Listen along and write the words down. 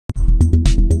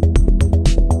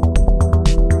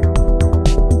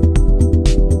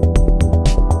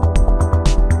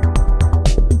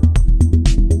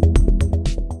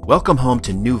Welcome home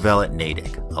to Nouvelle at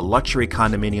Natick, a luxury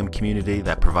condominium community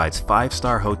that provides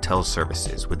 5-star hotel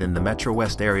services within the Metro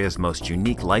West area's most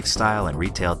unique lifestyle and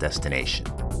retail destination.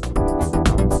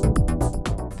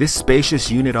 This spacious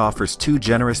unit offers 2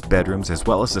 generous bedrooms as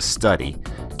well as a study,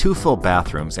 2 full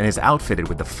bathrooms, and is outfitted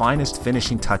with the finest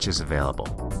finishing touches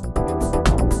available.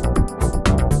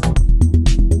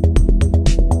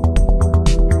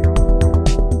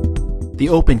 The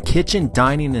open kitchen,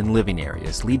 dining, and living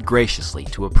areas lead graciously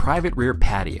to a private rear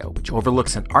patio which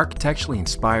overlooks an architecturally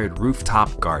inspired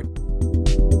rooftop garden.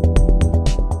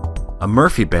 A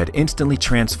Murphy bed instantly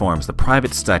transforms the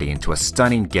private study into a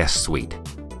stunning guest suite.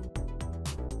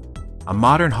 A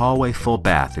modern hallway full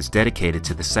bath is dedicated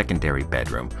to the secondary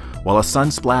bedroom, while a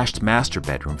sun-splashed master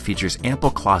bedroom features ample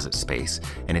closet space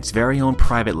and its very own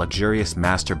private luxurious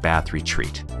master bath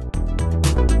retreat.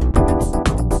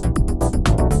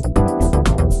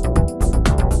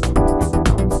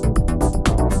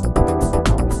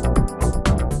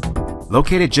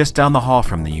 Located just down the hall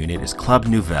from the unit is Club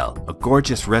Nouvelle, a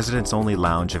gorgeous residents-only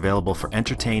lounge available for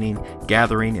entertaining,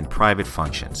 gathering, and private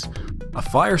functions. A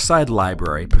fireside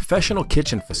library, professional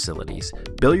kitchen facilities,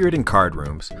 billiard and card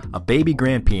rooms, a baby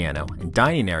grand piano, and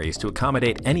dining areas to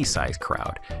accommodate any size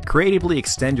crowd creatively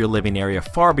extend your living area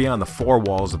far beyond the 4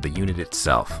 walls of the unit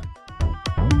itself.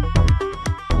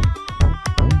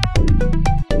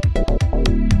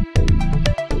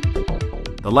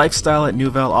 The lifestyle at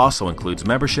Nouvelle also includes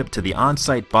membership to the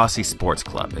on-site Bossy Sports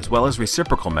Club, as well as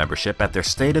reciprocal membership at their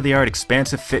state-of-the-art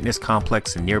expansive fitness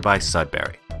complex in nearby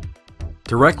Sudbury.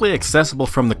 Directly accessible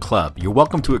from the club, you're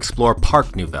welcome to explore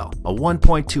Park Nouvelle, a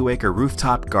 1.2-acre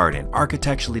rooftop garden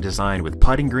architecturally designed with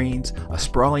putting greens, a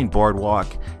sprawling boardwalk,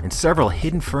 and several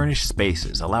hidden furnished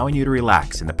spaces allowing you to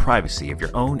relax in the privacy of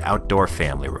your own outdoor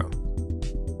family room.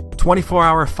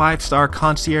 24-hour 5-star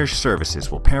concierge services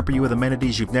will pamper you with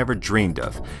amenities you've never dreamed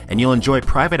of, and you'll enjoy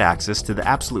private access to the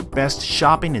absolute best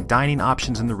shopping and dining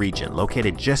options in the region,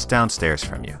 located just downstairs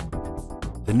from you.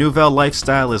 The Nouvelle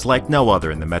lifestyle is like no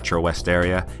other in the Metro West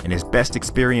area and is best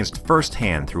experienced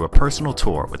firsthand through a personal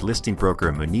tour with listing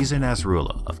broker Muniza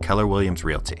Nasrullah of Keller Williams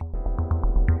Realty.